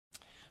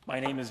My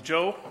name is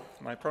Joe,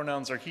 my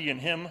pronouns are he and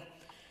him,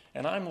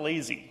 and I'm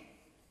lazy.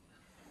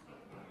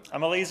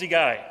 I'm a lazy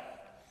guy.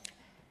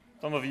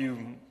 Some of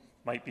you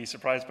might be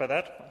surprised by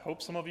that. I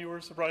hope some of you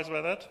are surprised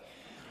by that.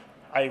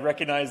 I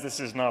recognize this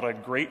is not a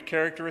great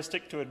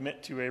characteristic to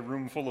admit to a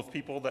room full of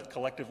people that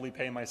collectively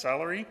pay my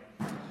salary,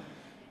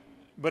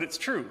 but it's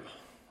true.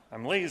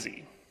 I'm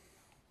lazy.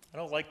 I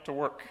don't like to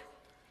work.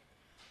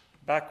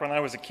 Back when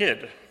I was a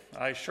kid,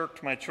 I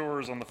shirked my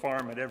chores on the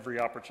farm at every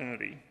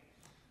opportunity.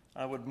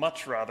 I would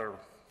much rather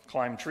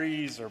climb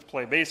trees or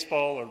play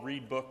baseball or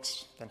read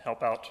books than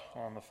help out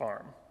on the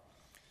farm.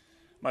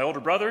 My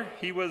older brother,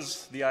 he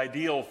was the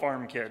ideal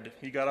farm kid.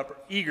 He got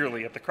up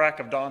eagerly at the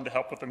crack of dawn to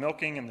help with the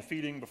milking and the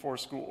feeding before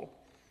school.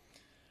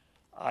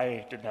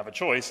 I didn't have a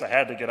choice. I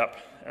had to get up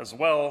as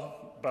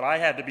well, but I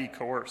had to be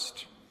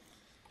coerced.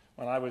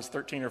 When I was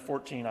 13 or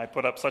 14, I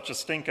put up such a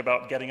stink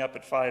about getting up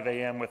at 5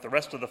 a.m. with the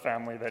rest of the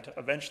family that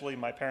eventually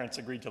my parents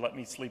agreed to let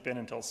me sleep in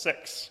until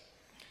 6.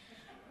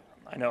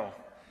 I know.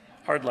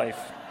 Hard life.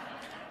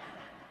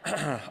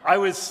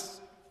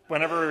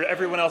 Whenever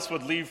everyone else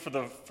would leave for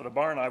the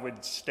barn, I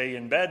would stay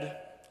in bed,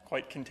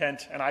 quite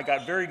content, and I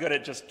got very good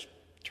at just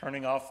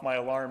turning off my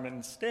alarm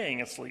and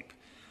staying asleep.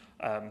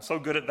 So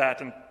good at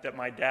that that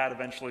my dad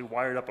eventually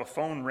wired up a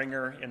phone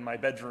ringer in my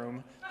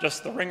bedroom,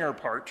 just the ringer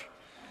part,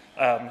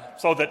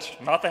 so that,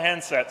 not the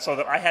handset, so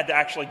that I had to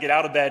actually get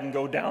out of bed and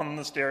go down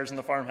the stairs in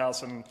the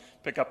farmhouse and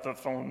pick up the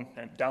phone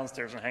and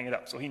downstairs and hang it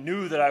up. So he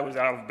knew that I was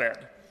out of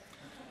bed.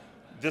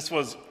 This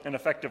was an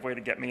effective way to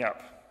get me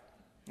up.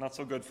 Not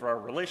so good for our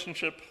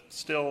relationship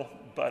still,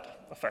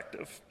 but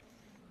effective.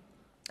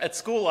 At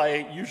school,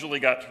 I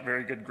usually got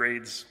very good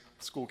grades.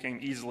 School came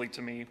easily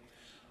to me.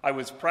 I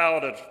was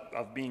proud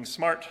of being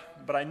smart,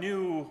 but I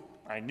knew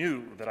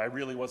that I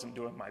really wasn't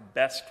doing my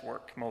best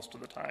work most of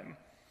the time.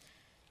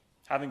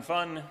 Having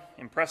fun,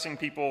 impressing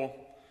people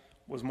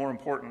was more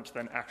important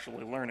than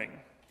actually learning.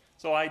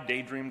 So I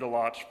daydreamed a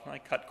lot. I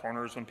cut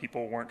corners when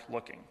people weren't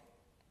looking.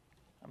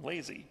 I'm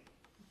lazy.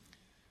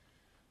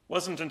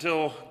 Wasn't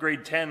until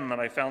grade 10 that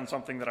I found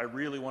something that I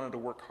really wanted to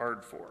work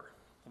hard for,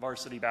 the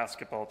varsity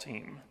basketball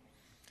team.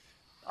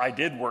 I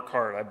did work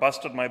hard. I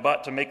busted my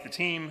butt to make the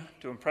team,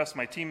 to impress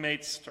my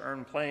teammates, to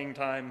earn playing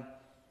time.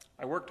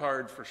 I worked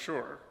hard for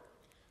sure,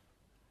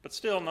 but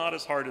still not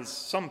as hard as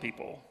some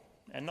people,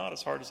 and not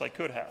as hard as I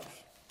could have.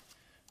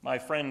 My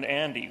friend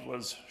Andy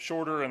was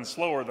shorter and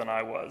slower than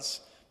I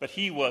was, but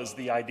he was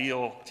the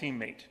ideal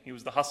teammate. He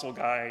was the hustle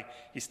guy.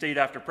 He stayed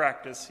after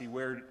practice. He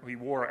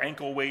wore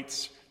ankle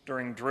weights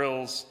during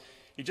drills.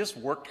 He just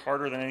worked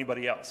harder than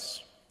anybody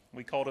else.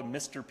 We called him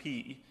Mr.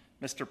 P,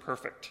 Mr.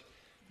 Perfect,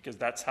 because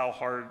that's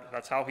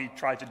how he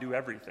tried to do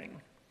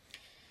everything.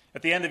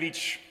 At the end of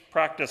each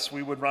practice,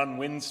 we would run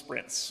wind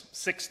sprints,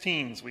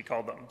 16s we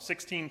called them,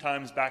 16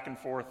 times back and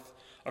forth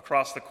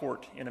across the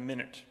court in a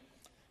minute.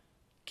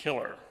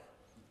 Killer.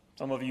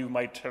 Some of you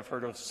might have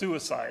heard of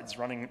suicides,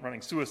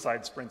 running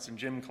suicide sprints in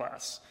gym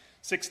class.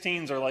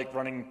 16s are like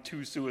running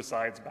 2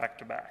 suicides back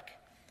to back.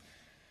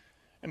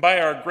 And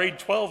by our grade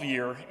 12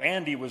 year,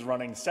 Andy was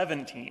running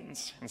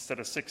 17s instead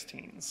of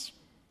 16s.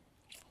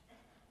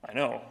 I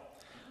know.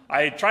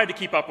 I tried to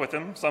keep up with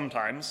him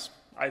sometimes.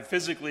 I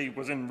physically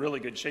was in really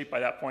good shape by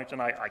that point, and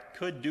I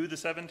could do the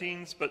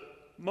 17s, but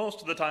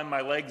most of the time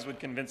my legs would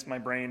convince my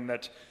brain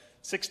that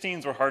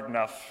 16s were hard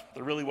enough.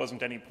 There really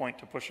wasn't any point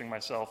to pushing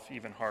myself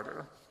even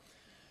harder.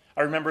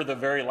 I remember the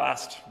very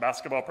last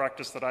basketball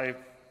practice that I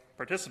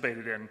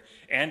participated in.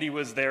 Andy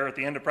was there at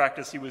the end of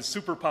practice. He was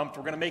super pumped.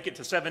 We're going to make it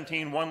to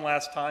 17 one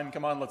last time.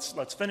 Come on,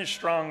 let's finish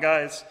strong,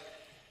 guys.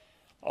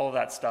 All of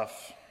that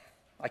stuff.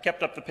 I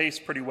kept up the pace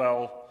pretty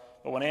well,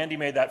 but when Andy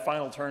made that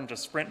final turn to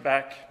sprint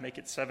back, make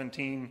it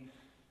 17,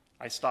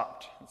 I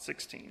stopped at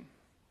 16.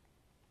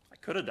 I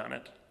could have done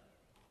it.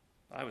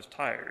 I was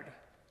tired.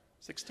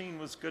 16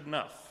 was good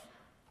enough.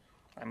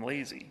 I'm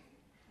lazy.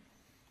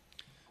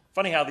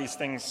 Funny how these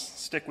things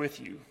stick with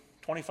you.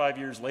 25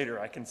 years later,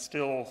 I can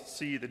still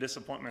see the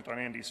disappointment on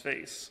Andy's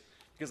face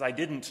because I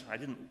didn't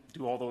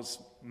do all those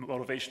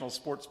motivational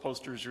sports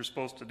posters you're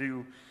supposed to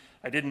do.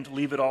 I didn't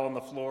leave it all on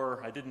the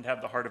floor. I didn't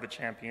have the heart of a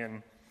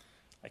champion.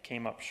 I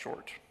came up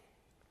short.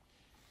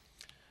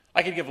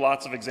 I could give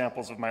lots of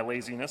examples of my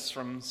laziness,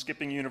 from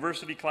skipping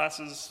university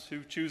classes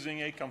to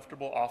choosing a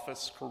comfortable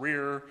office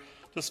career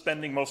to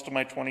spending most of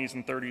my 20s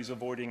and 30s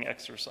avoiding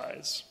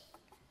exercise.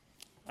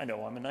 I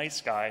know I'm a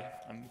nice guy.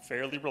 I'm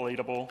fairly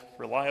relatable,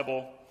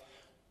 reliable,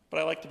 but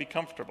I like to be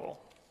comfortable.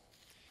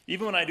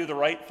 Even when I do the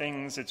right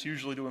things, it's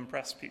usually to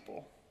impress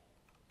people.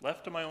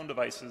 Left to my own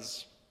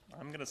devices,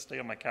 I'm going to stay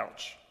on my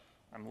couch.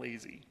 I'm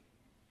lazy.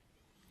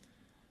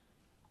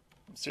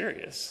 I'm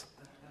serious.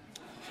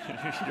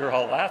 You're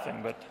all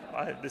laughing,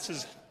 but this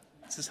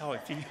is how I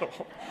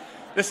feel.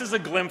 This is a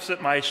glimpse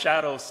at my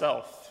shadow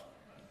self.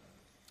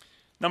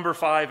 Number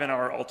 5 in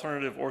our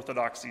Alternative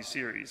Orthodoxy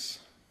series.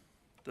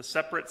 The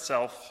separate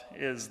self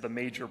is the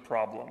major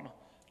problem,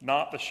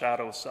 not the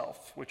shadow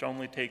self, which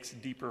only takes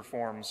deeper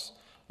forms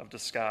of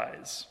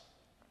disguise.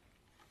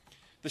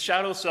 The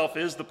shadow self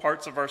is the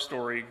parts of our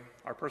story,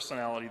 our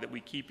personality, that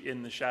we keep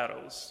in the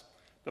shadows.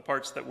 the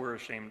parts that we're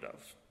ashamed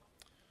of.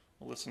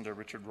 We'll listen to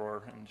Richard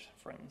Rohr and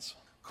friends.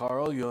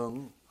 Carl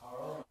Jung,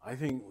 I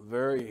think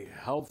very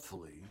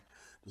helpfully,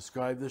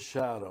 described the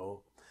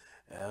shadow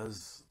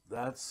as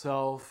that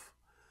self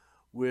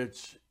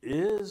which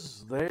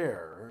is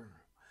there,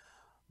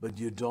 but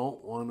you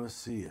don't want to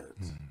see it.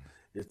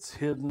 It's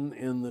hidden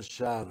in the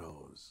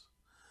shadows.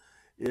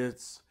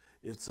 It's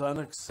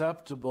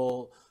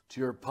unacceptable to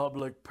your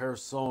public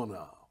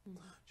persona,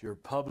 to your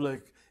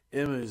public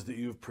image that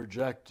you've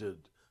projected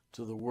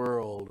to the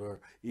world,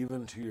 or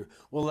even to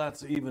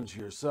that's even to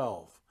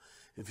yourself.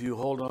 If you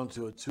hold on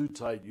to it too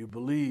tight, you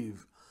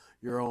believe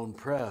your own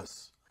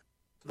press.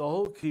 The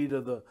whole key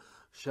to the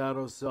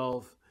shadow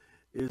self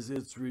is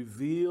it's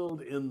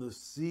revealed in the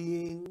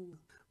seeing,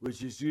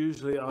 which is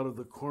usually out of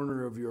the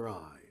corner of your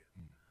eye.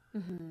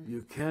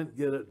 You can't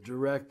get it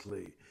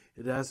directly.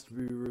 It has to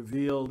be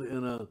revealed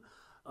in an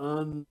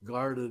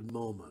unguarded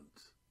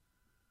moment,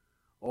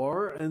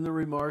 or in the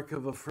remark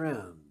of a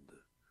friend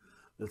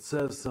that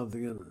says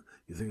something, and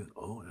you think,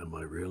 oh, am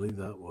I really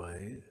that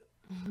way?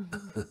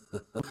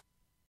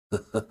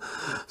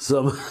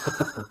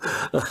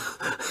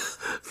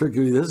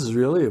 Forgive me, this is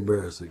really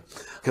embarrassing,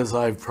 because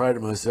I've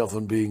prided myself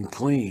on being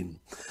clean.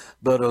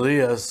 But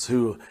Elias,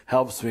 who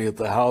helps me at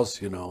the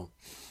house,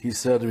 he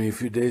said to me a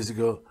few days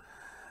ago,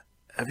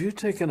 have you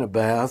taken a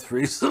bath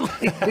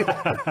recently?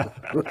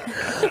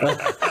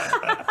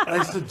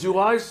 I said, do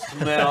I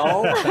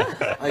smell?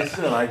 I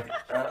said,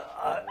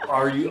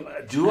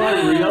 do I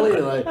really?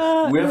 And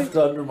I whiffed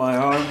under my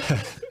arm.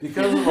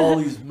 Because of all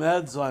these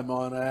meds I'm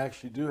on, I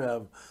actually do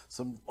have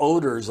some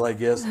odors, I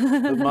guess.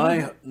 But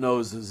my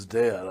nose is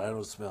dead. I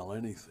don't smell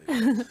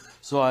anything.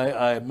 So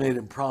I made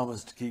him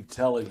promise to keep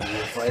telling me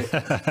if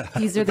I...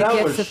 These are the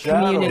gifts of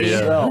community.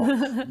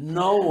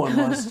 No one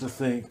wants to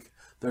think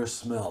they're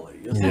smelly.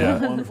 Isn't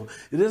that wonderful?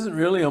 It isn't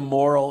really a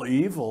moral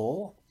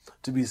evil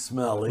to be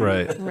smelly.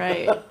 Right.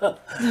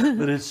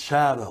 But it's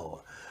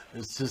shadow.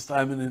 It's just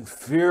I'm an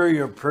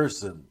inferior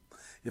person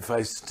if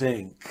I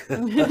stink.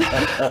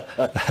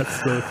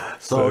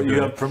 So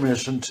you have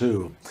permission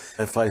too.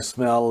 If I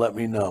smell, let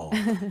me know.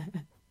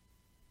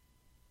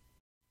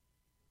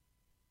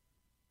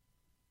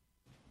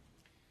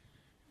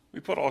 We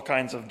put all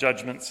kinds of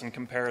judgments and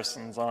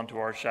comparisons onto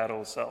our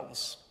shadow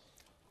selves.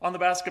 On the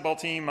basketball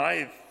team,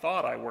 I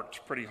thought I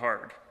worked pretty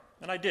hard,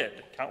 and I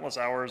did. Countless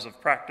hours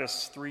of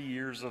practice, 3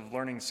 years of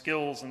learning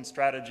skills and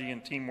strategy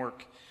and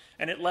teamwork,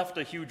 and it left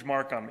a huge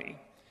mark on me.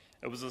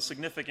 It was a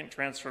significant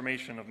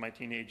transformation of my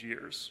teenage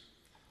years.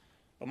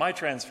 But my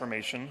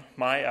transformation,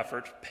 my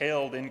effort,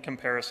 paled in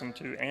comparison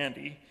to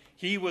Andy.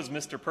 He was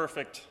Mr.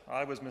 Perfect,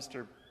 I was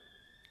Mr.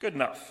 Good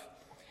Enough.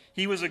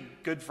 He was a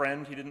good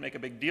friend, he didn't make a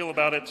big deal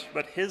about it,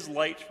 but his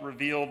light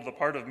revealed the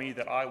part of me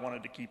that I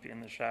wanted to keep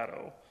in the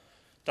shadow,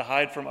 to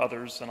hide from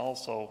others and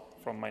also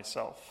from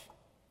myself.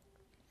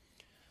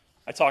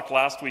 I talked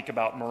last week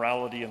about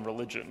morality and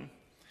religion.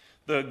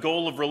 The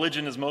goal of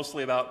religion is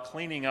mostly about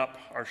cleaning up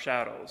our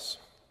shadows,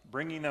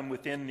 bringing them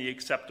within the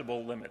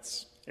acceptable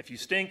limits. If you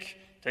stink,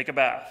 take a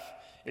bath.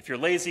 If you're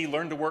lazy,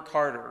 learn to work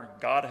harder.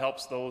 God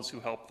helps those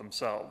who help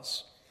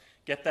themselves.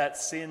 Get that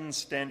sin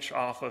stench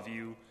off of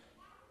you.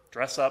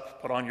 Dress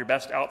up, put on your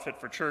best outfit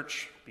for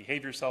church,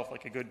 behave yourself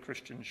like a good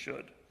Christian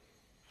should.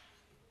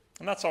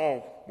 And that's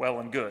all well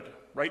and good.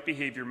 Right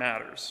behavior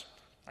matters.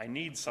 I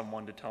need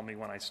someone to tell me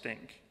when I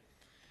stink.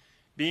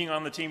 Being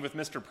on the team with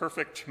Mr.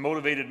 Perfect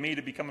motivated me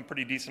to become a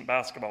pretty decent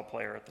basketball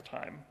player at the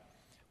time.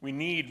 We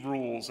need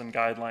rules and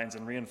guidelines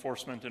and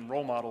reinforcement and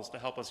role models to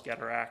help us get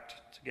our act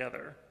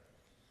together.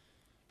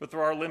 But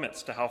there are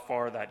limits to how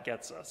far that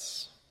gets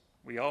us.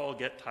 We all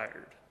get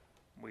tired.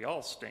 We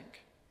all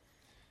stink.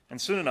 And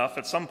soon enough,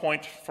 at some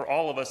point for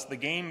all of us, the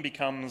game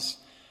becomes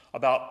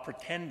about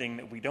pretending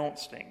that we don't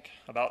stink,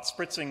 about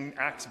spritzing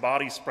Axe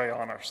body spray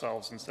on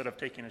ourselves instead of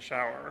taking a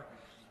shower,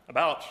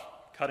 about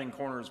cutting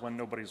corners when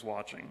nobody's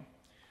watching.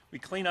 We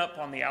clean up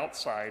on the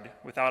outside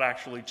without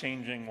actually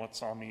changing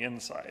what's on the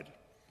inside.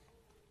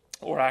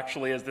 Or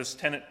actually, as this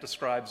tenet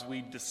describes,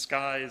 we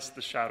disguise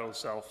the shadow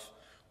self.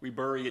 We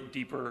bury it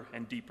deeper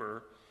and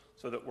deeper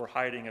so that we're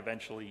hiding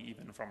eventually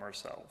even from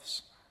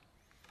ourselves.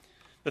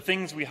 The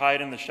things we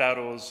hide in the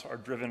shadows are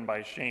driven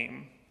by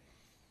shame.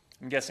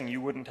 I'm guessing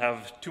you wouldn't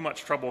have too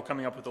much trouble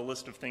coming up with a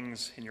list of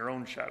things in your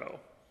own shadow.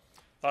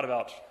 Thought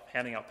about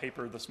handing out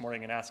paper this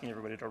morning and asking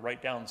everybody to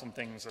write down some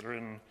things that are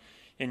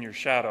in your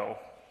shadow,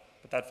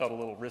 but that felt a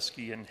little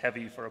risky and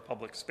heavy for a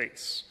public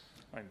space.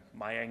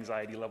 My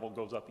anxiety level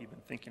goes up even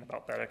thinking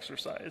about that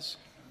exercise.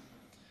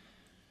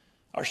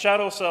 Our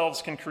shadow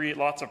selves can create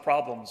lots of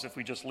problems if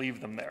we just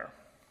leave them there.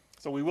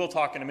 So we will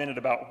talk in a minute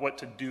about what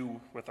to do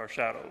with our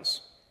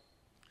shadows.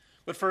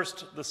 But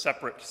first, the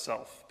separate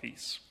self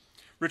piece.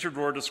 Richard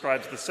Rohr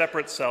describes the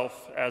separate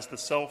self as the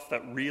self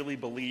that really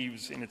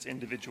believes in its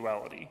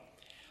individuality.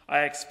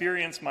 I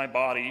experience my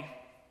body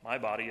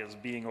as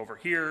being over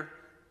here,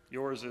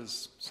 yours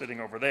is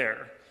sitting over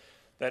there,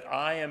 that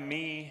I am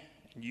me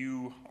and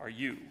you are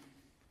you.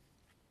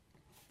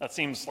 That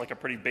seems like a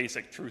pretty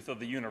basic truth of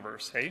the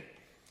universe, hey?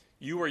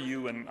 You are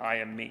you and I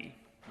am me.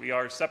 We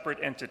are separate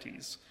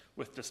entities.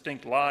 with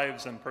distinct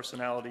lives and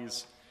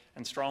personalities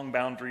and strong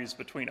boundaries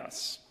between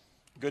us.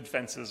 Good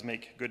fences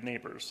make good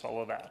neighbors,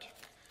 all of that.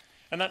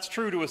 And that's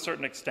true to a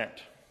certain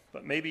extent,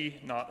 but maybe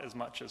not as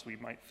much as we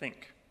might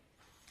think.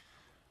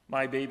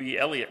 My baby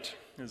Elliot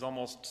is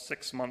almost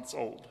 6 months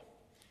old.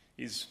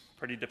 He's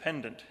pretty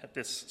dependent at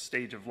this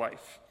stage of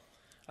life.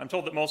 I'm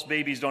told that most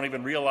babies don't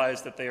even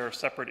realize that they are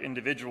separate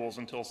individuals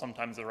until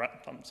sometime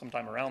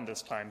around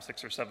this time,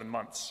 6 or 7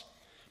 months.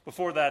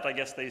 Before that, I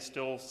guess they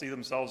still see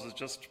themselves as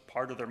just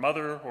part of their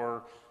mother,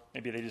 or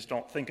maybe they just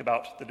don't think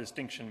about the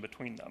distinction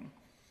between them.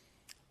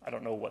 I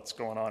don't know what's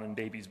going on in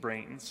babies'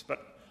 brains,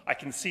 but I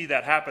can see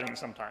that happening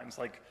sometimes,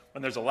 like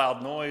when there's a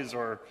loud noise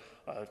or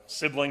a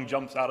sibling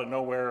jumps out of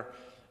nowhere.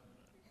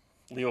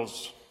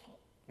 Leo's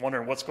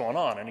wondering what's going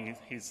on, and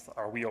he's,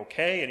 are we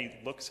okay? And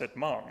he looks at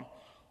Mom,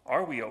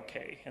 are we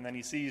okay? And then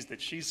he sees that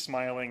she's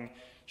smiling,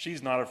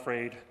 she's not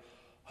afraid.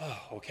 Oh,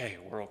 okay,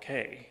 we're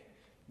okay.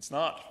 It's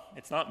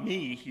not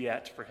me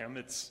yet for him,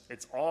 it's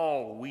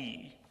all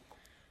we.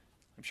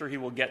 I'm sure he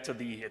will get to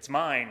the it's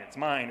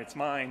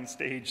mine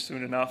stage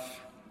soon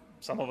enough.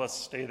 Some of us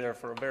stay there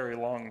for a very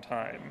long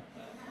time.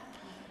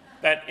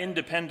 That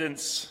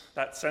independence,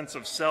 that sense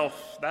of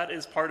self, that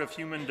is part of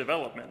human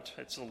development.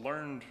 It's a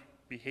learned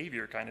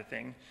behavior kind of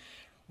thing.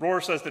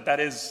 Rohr says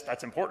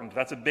that's important.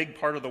 That's a big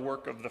part of the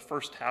work of the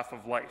first half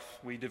of life.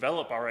 We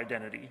develop our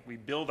identity. We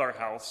build our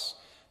house,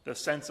 the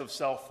sense of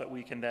self that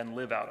we can then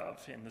live out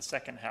of in the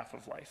second half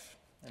of life.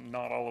 And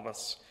not all of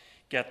us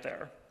get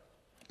there.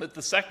 But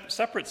the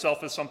separate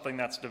self is something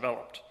that's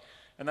developed.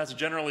 And that's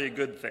generally a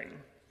good thing.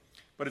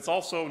 But it's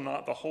also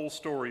not the whole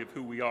story of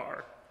who we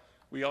are.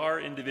 We are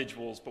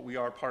individuals, but we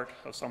are part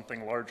of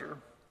something larger.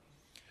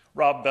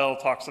 Rob Bell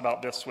talks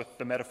about this with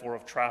the metaphor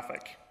of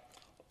traffic.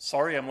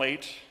 Sorry I'm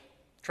late.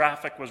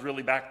 Traffic was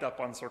really backed up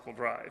on Circle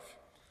Drive.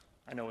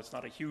 I know it's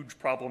not a huge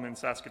problem in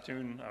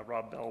Saskatoon.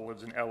 Rob Bell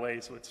lives in LA,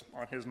 so it's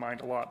on his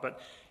mind a lot. But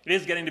it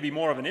is getting to be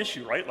more of an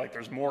issue, right? Like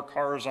there's more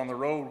cars on the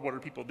road. What are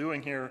people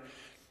doing here?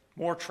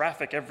 More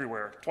traffic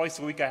everywhere. Twice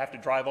a week I have to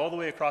drive all the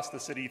way across the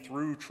city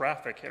through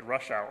traffic at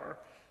rush hour.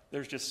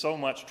 There's just so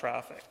much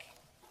traffic.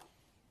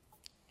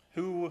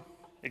 Who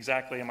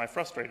exactly am I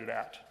frustrated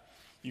at?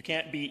 You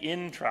can't be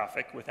in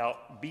traffic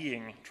without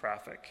being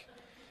traffic.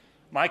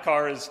 My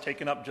car is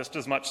taking up just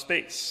as much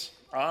space.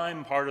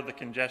 I'm part of the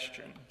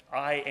congestion.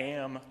 I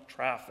am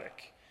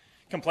traffic.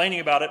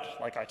 Complaining about it,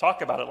 like I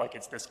talk about it like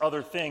it's this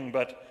other thing,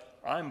 but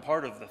I'm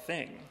part of the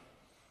thing.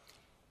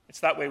 It's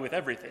that way with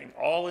everything.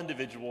 All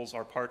individuals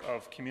are part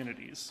of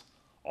communities.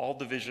 All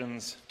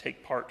divisions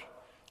take part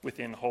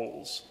within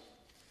wholes.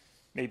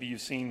 Maybe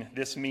you've seen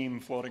this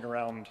meme floating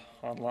around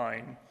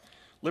online.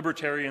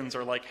 Libertarians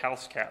are like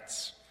house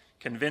cats,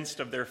 convinced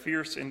of their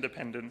fierce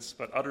independence,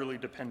 but utterly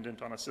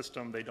dependent on a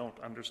system they don't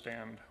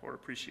understand or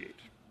appreciate.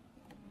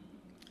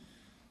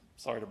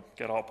 Sorry to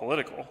get all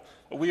political,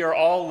 but we are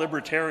all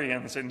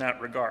libertarians in that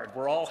regard.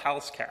 We're all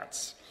house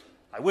cats.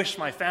 I wish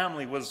my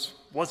family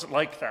wasn't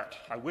like that.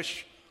 I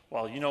wish,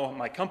 well,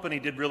 my company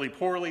did really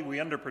poorly. We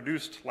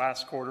underproduced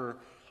last quarter.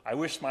 I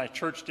wish my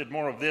church did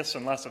more of this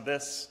and less of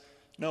this.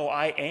 No,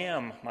 I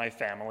am my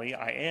family,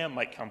 I am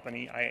my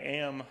company, I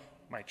am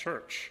my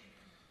church.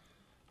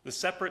 The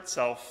separate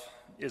self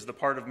is the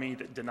part of me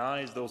that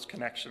denies those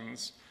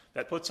connections,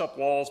 that puts up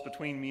walls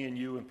between me and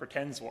you and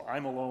pretends, well,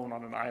 I'm alone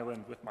on an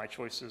island with my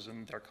choices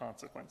and their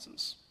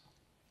consequences.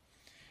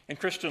 In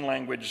Christian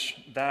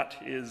language, that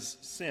is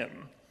sin.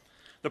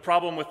 The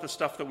problem with the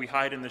stuff that we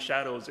hide in the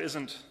shadows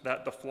isn't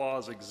that the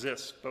flaws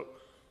exist, but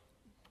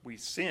we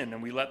sin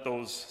and we let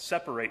those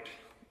separate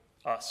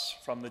us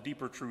from the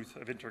deeper truth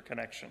of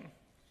interconnection.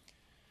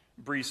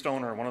 Bree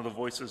Stoner, one of the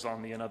voices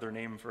on the Another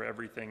Name for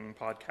Everything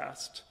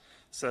podcast,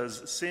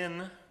 says,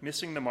 sin,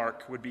 missing the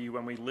mark, would be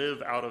when we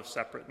live out of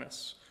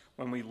separateness,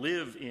 when we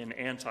live in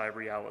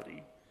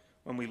anti-reality,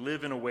 when we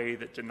live in a way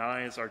that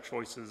denies our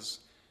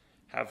choices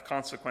have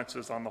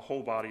consequences on the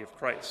whole body of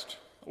Christ,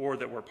 or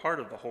that we're part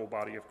of the whole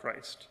body of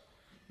Christ,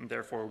 and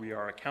therefore we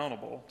are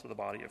accountable to the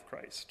body of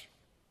Christ.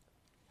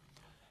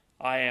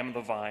 I am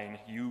the vine,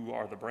 you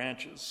are the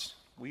branches.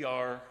 We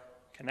are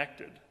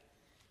connected.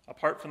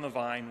 Apart from the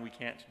vine, we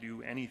can't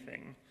do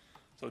anything.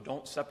 So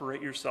don't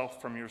separate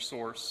yourself from your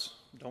source.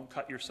 Don't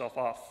cut yourself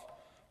off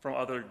from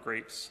other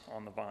grapes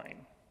on the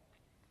vine.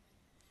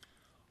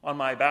 On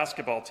my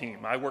basketball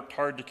team, I worked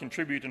hard to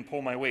contribute and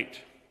pull my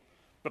weight.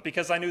 But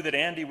because I knew that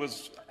Andy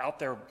was out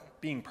there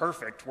being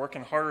perfect,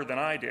 working harder than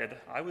I did,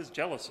 I was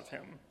jealous of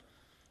him.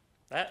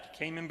 That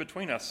came in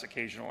between us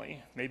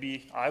occasionally.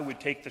 Maybe I would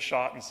take the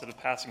shot instead of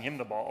passing him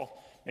the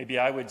ball. Maybe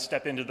I would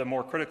step into the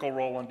more critical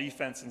role on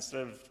defense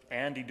instead of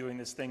Andy doing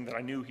this thing that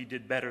I knew he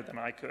did better than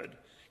I could.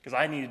 Because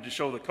I needed to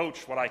show the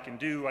coach what I can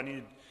do. I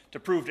needed to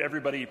prove to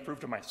everybody, prove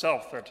to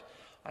myself that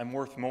I'm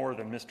worth more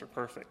than Mr.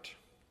 Perfect.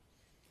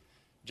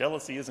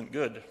 Jealousy isn't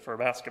good for a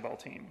basketball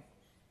team.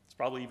 It's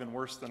probably even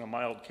worse than a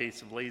mild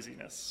case of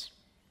laziness.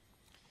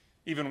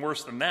 Even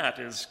worse than that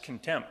is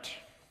contempt.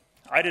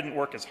 I didn't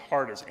work as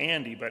hard as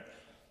Andy, but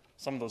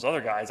some of those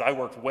other guys, I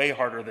worked way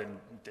harder than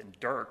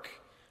Dirk.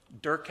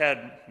 Dirk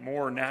had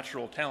more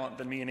natural talent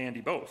than me and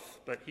Andy both,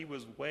 but he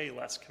was way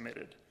less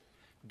committed.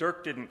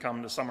 Dirk didn't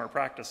come to summer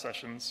practice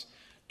sessions.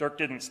 Dirk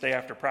didn't stay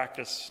after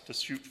practice to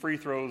shoot free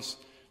throws.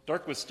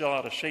 Dirk was still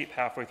out of shape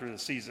halfway through the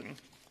season.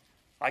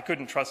 I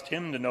couldn't trust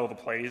him to know the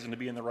plays and to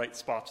be in the right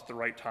spots at the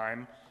right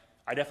time.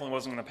 I definitely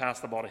wasn't going to pass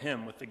the ball to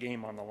him with the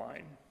game on the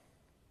line.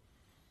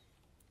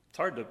 It's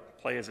hard to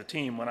play as a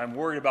team when I'm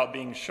worried about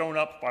being shown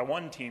up by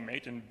one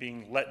teammate and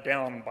being let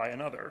down by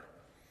another.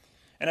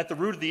 And at the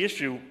root of the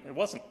issue, it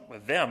wasn't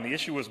with them. The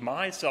issue was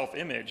my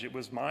self-image. It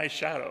was my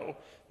shadow,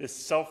 this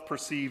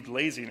self-perceived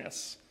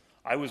laziness.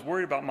 I was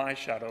worried about my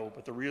shadow,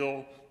 but the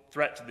real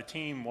threat to the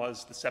team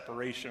was the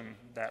separation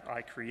that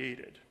I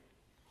created.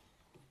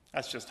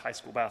 That's just high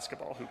school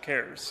basketball. Who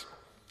cares?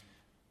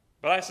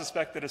 But I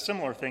suspect that a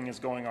similar thing is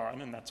going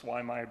on, and that's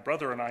why my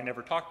brother and I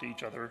never talk to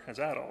each other as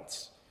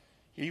adults.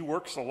 He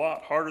works a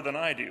lot harder than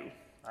I do.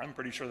 I'm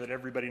pretty sure that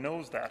everybody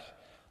knows that.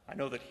 I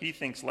know that he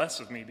thinks less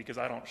of me because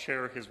I don't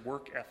share his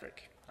work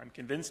ethic. I'm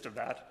convinced of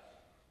that,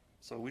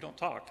 so we don't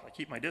talk. I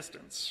keep my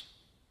distance.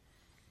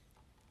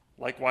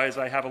 Likewise,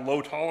 I have a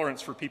low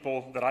tolerance for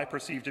people that I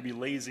perceive to be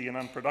lazy and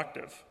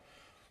unproductive,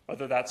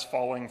 whether that's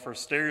falling for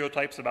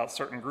stereotypes about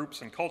certain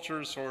groups and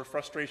cultures or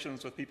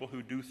frustrations with people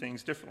who do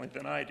things differently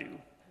than I do.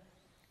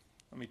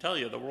 Let me tell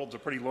you, the world's a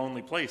pretty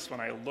lonely place when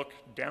I look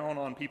down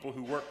on people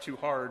who work too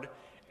hard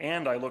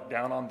and I look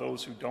down on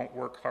those who don't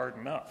work hard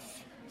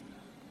enough.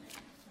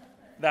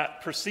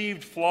 That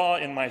perceived flaw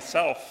in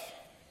myself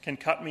can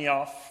cut me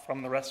off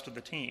from the rest of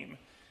the team.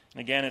 And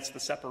again, it's the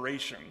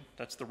separation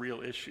that's the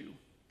real issue.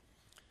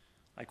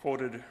 I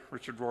quoted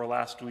Richard Rohr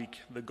last week,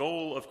 "The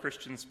goal of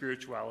Christian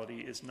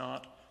spirituality is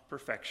not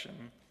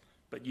perfection,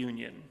 but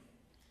union."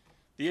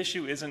 The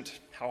issue isn't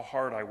how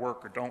hard I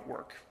work or don't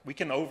work. We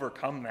can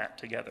overcome that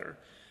together.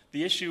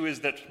 The issue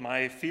is that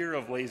my fear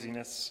of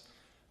laziness,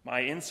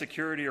 my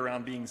insecurity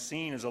around being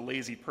seen as a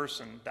lazy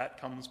person, that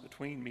comes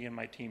between me and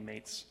my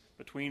teammates,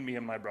 between me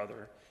and my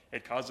brother.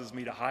 It causes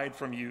me to hide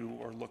from you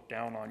or look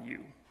down on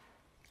you.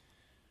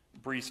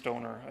 Bree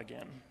Stoner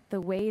again.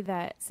 The way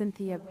that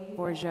Cynthia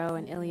Bourgeau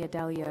and Ilya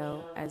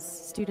Delio,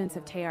 as students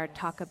of Teilhard,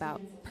 talk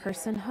about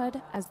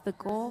personhood as the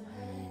goal,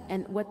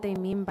 and what they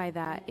mean by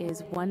that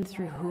is one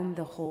through whom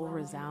the whole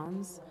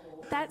resounds.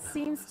 That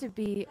seems to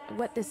be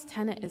what this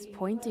tenet is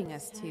pointing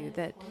us to,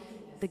 that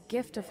the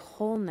gift of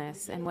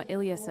wholeness, and what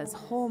Ilya says,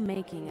 whole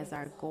making is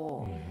our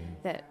goal.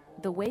 That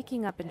the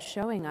waking up and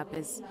showing up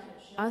is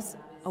us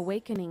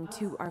awakening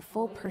to our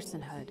full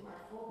personhood,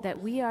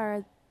 that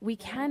we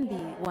can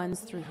be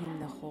ones through whom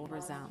the whole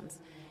resounds,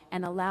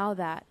 and allow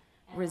that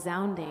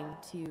resounding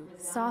to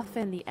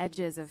soften the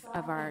edges of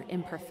our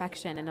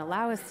imperfection and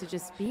allow us to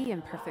just be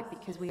imperfect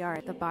because we are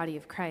the body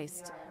of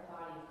Christ.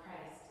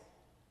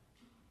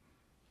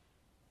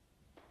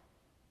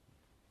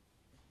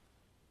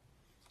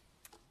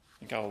 I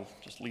think I'll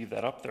just leave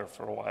that up there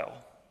for a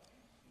while.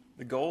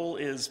 The goal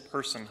is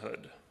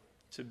personhood,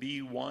 to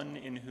be one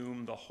in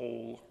whom the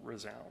whole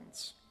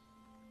resounds.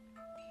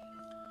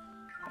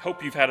 I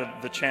hope you've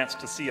had the chance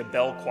to see a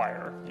bell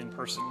choir in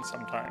person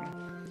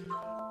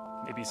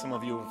sometime. Maybe some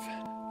of you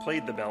have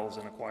played the bells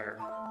in a choir.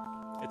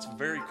 It's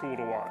very cool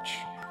to watch.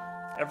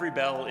 Every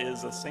bell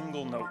is a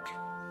single note,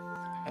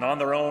 and on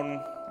their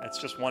own, it's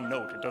just one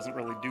note. It doesn't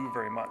really do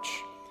very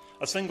much.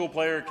 A single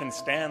player can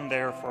stand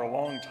there for a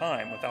long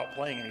time without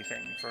playing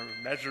anything, for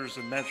measures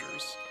and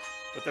measures,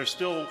 but they're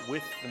still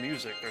with the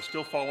music. They're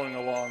still following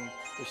along.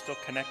 They're still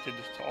connected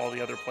to all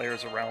the other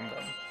players around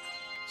them,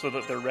 so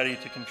that they're ready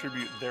to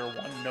contribute their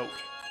one note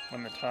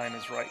when the time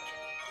is right.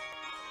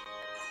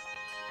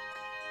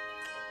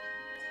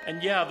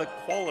 And yeah, the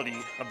quality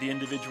of the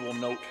individual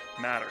note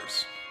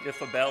matters.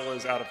 If a bell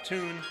is out of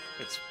tune,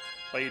 it's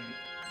played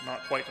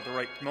not quite at the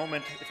right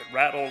moment, if it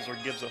rattles or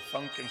gives a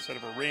thunk instead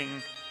of a ring,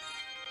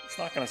 it's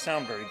not going to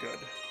sound very good.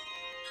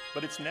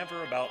 But it's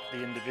never about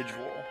the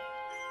individual.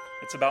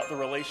 It's about the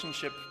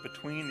relationship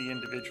between the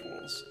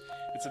individuals.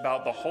 It's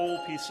about the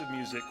whole piece of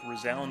music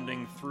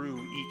resounding through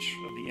each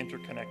of the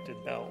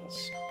interconnected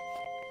bells.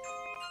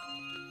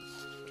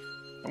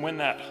 And when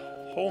that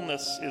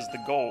wholeness is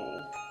the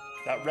goal,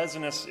 that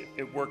resonance,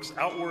 it works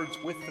outwards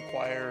with the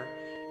choir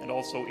and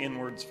also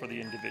inwards for the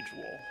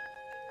individual.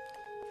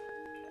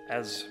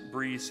 As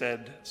Bree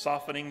said,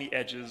 softening the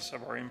edges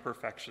of our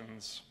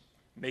imperfections,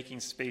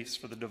 making space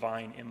for the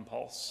divine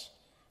impulse,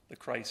 the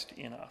Christ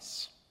in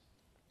us.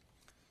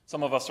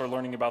 Some of us are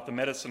learning about the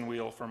medicine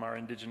wheel from our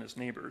indigenous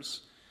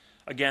neighbors.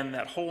 Again,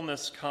 that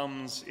wholeness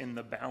comes in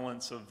the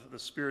balance of the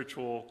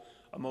spiritual,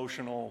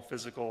 emotional,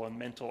 physical, and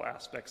mental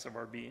aspects of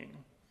our being.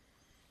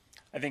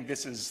 I think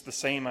this is the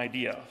same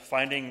idea,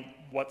 finding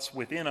what's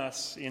within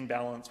us in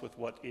balance with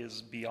what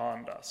is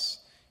beyond us,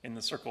 in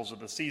the circles of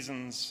the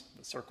seasons,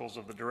 the circles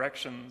of the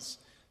directions,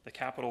 the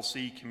capital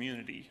C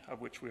community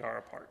of which we are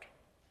a part.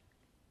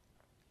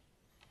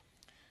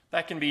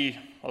 That can be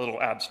a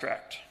little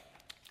abstract.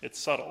 It's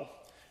subtle.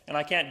 And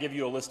I can't give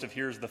you a list of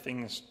here's the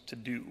things to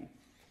do,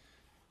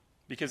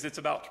 because it's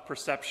about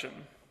perception,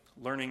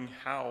 learning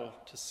how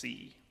to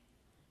see.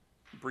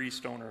 Bree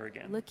Stoner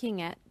again.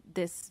 Looking at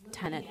this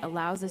tenet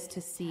allows us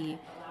to see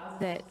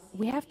that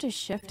we have to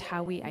shift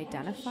how we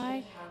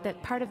identify,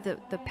 that part of the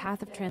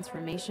path of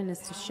transformation is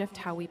to shift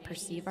how we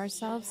perceive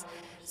ourselves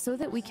so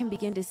that we can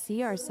begin to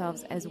see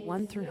ourselves as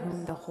one through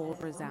whom the whole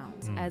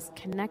resounds, as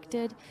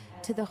connected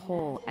to the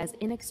whole, as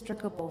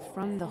inextricable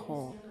from the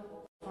whole.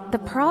 The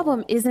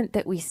problem isn't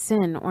that we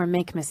sin or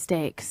make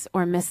mistakes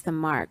or miss the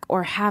mark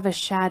or have a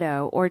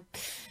shadow or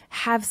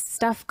have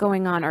stuff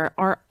going on or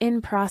are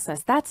in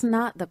process. That's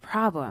not the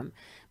problem.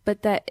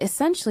 But that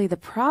essentially the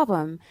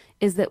problem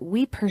is that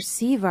we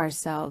perceive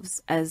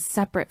ourselves as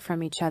separate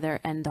from each other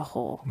and the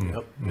whole.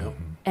 Yep.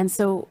 And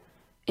so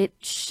it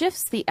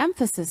shifts the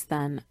emphasis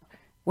then.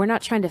 We're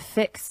not trying to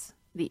fix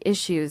the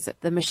issues.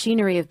 The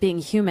machinery of being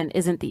human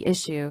isn't the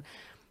issue,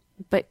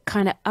 but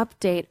kind of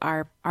update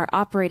our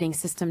operating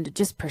system to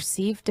just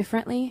perceive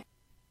differently.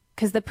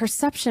 Because the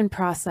perception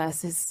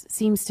process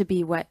seems to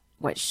be what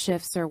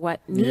shifts or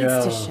what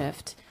needs to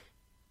shift.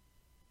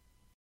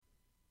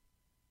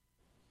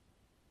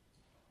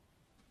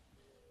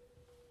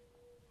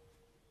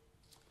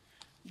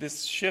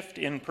 This shift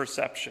in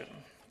perception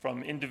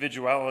from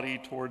individuality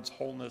towards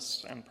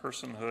wholeness and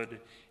personhood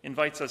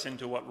invites us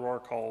into what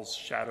Rohr calls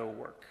shadow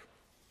work.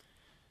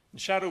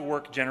 And shadow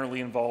work generally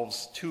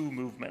involves two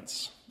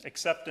movements,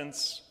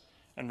 acceptance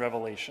and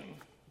revelation.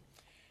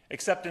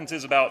 Acceptance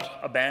is about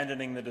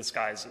abandoning the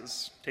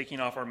disguises, taking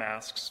off our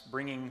masks,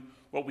 bringing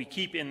what we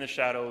keep in the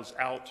shadows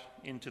out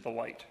into the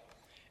light.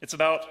 It's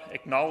about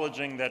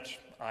acknowledging that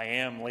I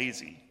am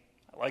lazy.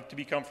 I like to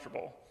be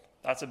comfortable.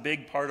 That's a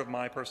big part of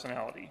my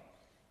personality.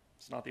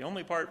 It's not the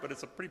only part, but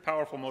it's a pretty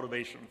powerful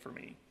motivation for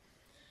me.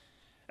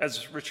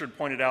 As Richard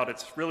pointed out,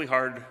 it's really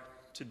hard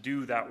to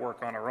do that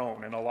work on our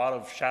own, and a lot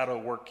of shadow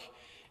work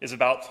is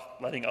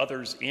about letting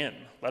others in,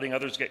 letting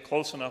others get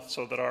close enough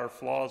so that our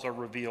flaws are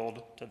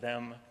revealed to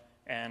them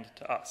and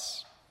to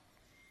us.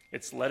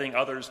 It's letting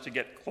others to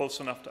get close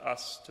enough to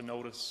us to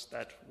notice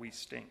that we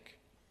stink.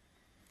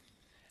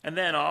 And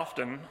then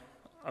often,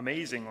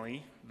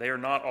 amazingly, they are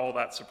not all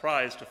that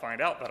surprised to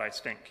find out that I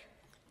stink.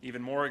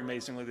 Even more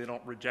amazingly, they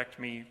don't reject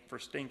me for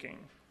stinking.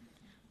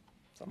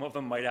 Some of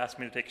them might ask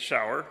me to take a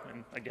shower,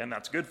 and again,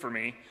 that's good for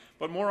me.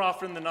 But more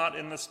often than not,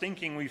 in the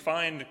stinking, we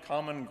find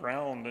common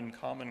ground and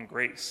common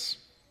grace.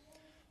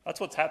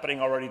 That's what's happening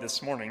already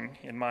this morning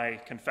in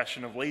my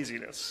confession of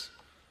laziness.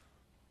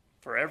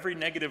 For every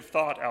negative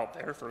thought out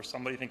there, for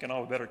somebody thinking,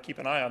 oh, we better keep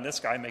an eye on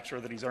this guy, make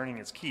sure that he's earning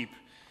his keep.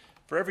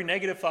 For every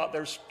negative thought,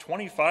 there's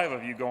 25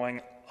 of you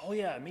going, oh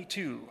yeah, me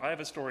too. I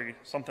have a story,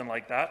 something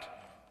like that.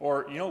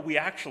 Or, we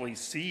actually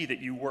see that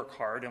you work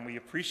hard and we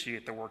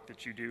appreciate the work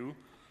that you do.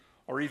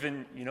 Or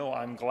even,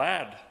 I'm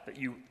glad that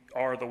you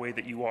are the way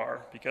that you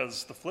are.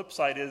 Because the flip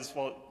side is,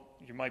 well,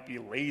 you might be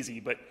lazy,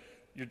 but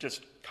you're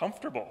just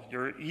comfortable.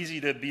 You're easy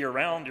to be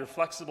around, you're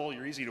flexible,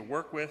 you're easy to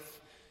work with.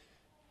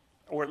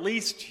 Or at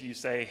least you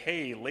say,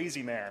 hey,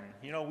 lazy man,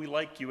 we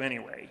like you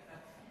anyway.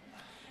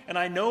 And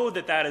I know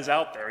that that is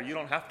out there. You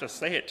don't have to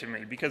say it to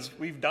me because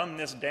we've done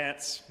this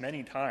dance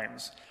many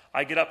times.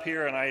 I get up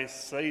here and I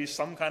say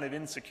some kind of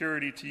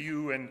insecurity to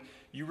you, and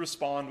you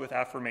respond with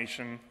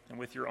affirmation and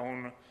with your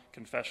own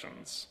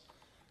confessions.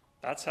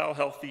 That's how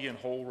healthy and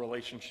whole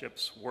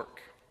relationships work.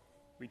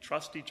 We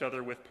trust each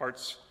other with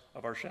parts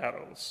of our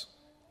shadows.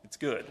 It's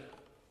good.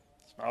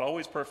 It's not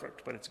always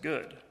perfect, but it's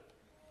good.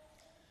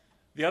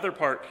 The other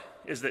part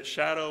is that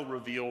shadow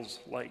reveals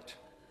light.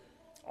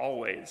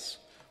 Always.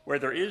 Where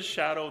there is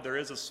shadow, there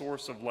is a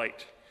source of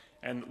light.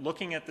 And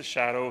looking at the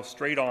shadow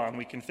straight on,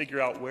 we can figure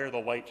out where the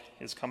light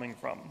is coming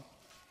from.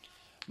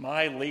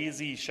 My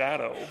lazy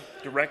shadow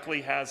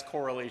directly has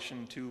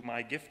correlation to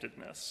my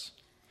giftedness.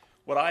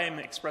 What I am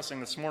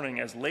expressing this morning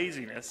as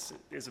laziness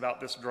is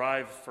about this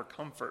drive for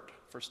comfort,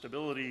 for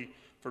stability,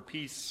 for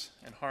peace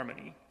and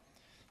harmony.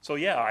 So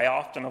yeah, I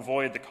often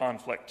avoid the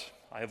conflict.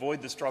 I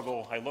avoid the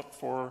struggle. I look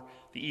for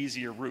the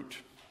easier route.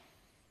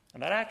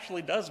 And that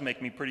actually does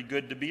make me pretty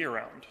good to be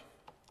around.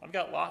 I've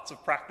got lots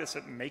of practice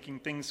at making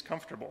things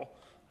comfortable.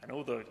 I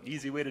know the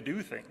easy way to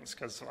do things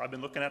because I've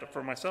been looking at it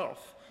for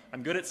myself.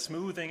 I'm good at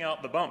smoothing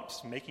out the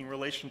bumps, making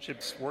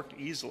relationships work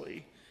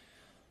easily.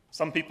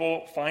 Some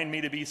people find me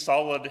to be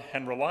solid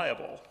and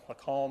reliable, a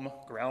calm,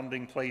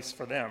 grounding place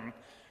for them,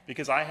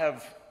 because I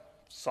have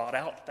sought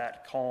out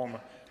that calm,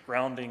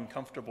 grounding,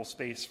 comfortable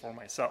space for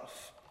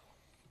myself.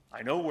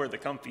 I know where the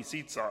comfy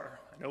seats are.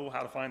 I know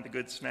how to find the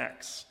good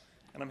snacks,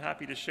 and I'm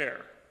happy to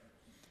share.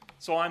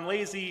 So I'm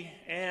lazy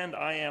and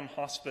I am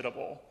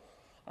hospitable.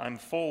 I'm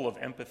full of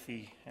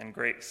empathy and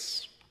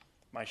grace.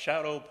 My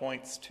shadow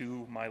points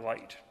to my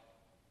light.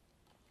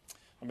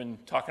 I've been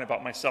talking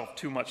about myself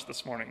too much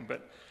this morning,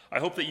 but I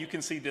hope that you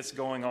can see this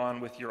going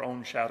on with your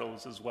own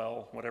shadows as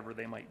well, whatever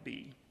they might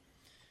be.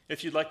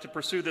 If you'd like to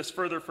pursue this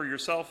further for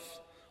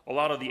yourself, a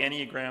lot of the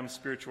Enneagram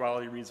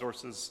spirituality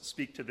resources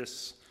speak to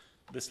this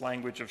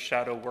language of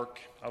shadow work.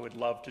 I would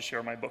love to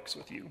share my books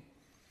with you.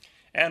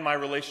 And my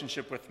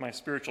relationship with my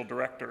spiritual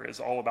director is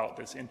all about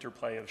this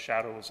interplay of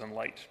shadows and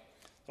light.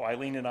 So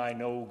Eileen and I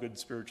know good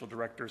spiritual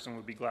directors and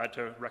would be glad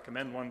to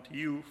recommend one to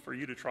you for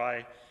you to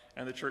try,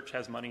 and the church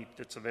has money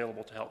that's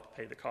available to help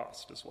pay the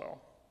cost as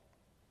well.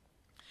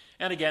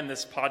 And again,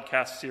 this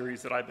podcast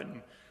series that I've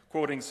been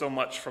quoting so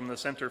much from the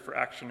Center for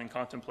Action and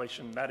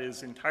Contemplation, that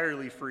is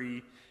entirely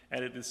free,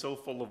 and it is so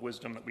full of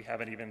wisdom that we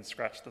haven't even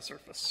scratched the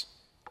surface.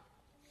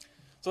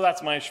 So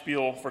that's my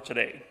spiel for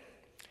today.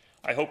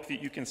 I hope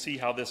that you can see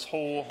how this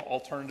whole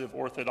alternative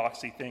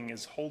orthodoxy thing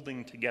is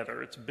holding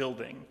together. It's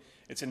building.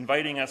 It's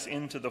inviting us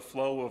into the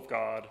flow of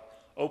God,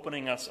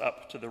 opening us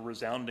up to the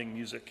resounding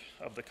music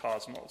of the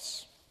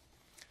cosmos.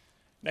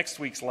 Next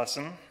week's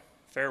lesson,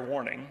 fair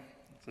warning,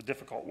 it's a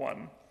difficult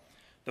one.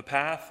 The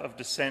path of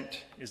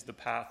descent is the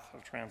path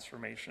of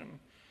transformation.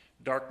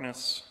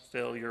 Darkness,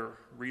 failure,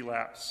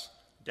 relapse,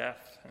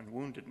 death, and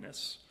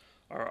woundedness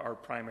are our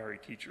primary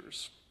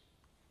teachers.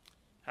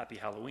 Happy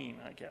Halloween,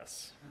 I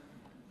guess.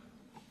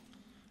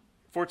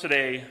 For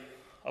today,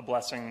 a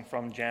blessing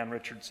from Jan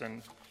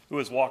Richardson, who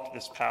has walked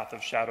this path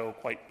of shadow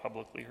quite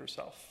publicly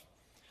herself.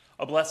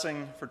 A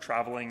blessing for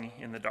traveling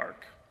in the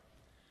dark.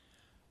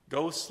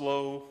 Go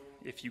slow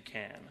if you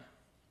can.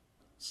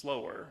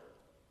 Slower.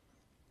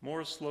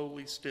 More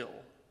slowly still.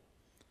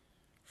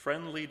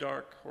 Friendly,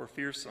 dark, or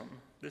fearsome,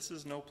 this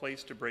is no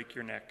place to break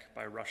your neck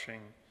by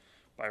rushing,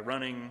 by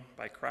running,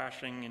 by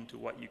crashing into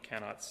what you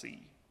cannot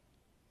see.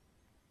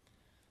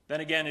 Then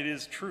again, it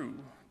is true,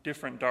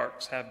 different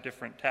darks have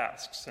different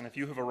tasks, and if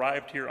you have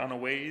arrived here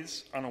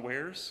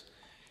unawares,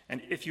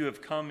 and if you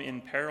have come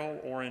in peril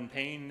or in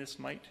pain, this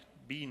might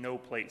be no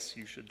place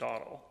you should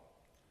dawdle.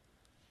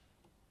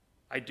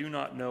 I do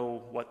not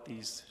know what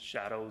these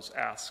shadows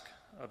ask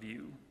of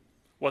you,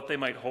 what they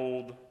might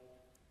hold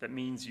that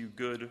means you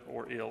good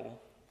or ill.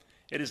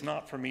 It is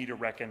not for me to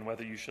reckon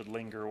whether you should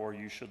linger or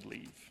you should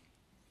leave.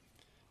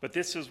 But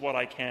this is what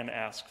I can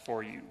ask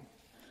for you,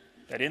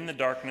 that in the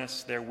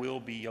darkness there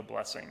will be a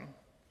blessing,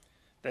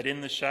 that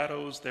in the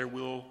shadows there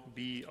will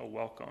be a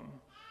welcome,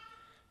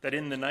 that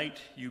in the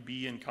night you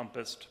be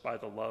encompassed by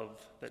the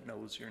love that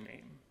knows your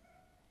name.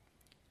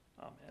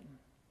 Amen.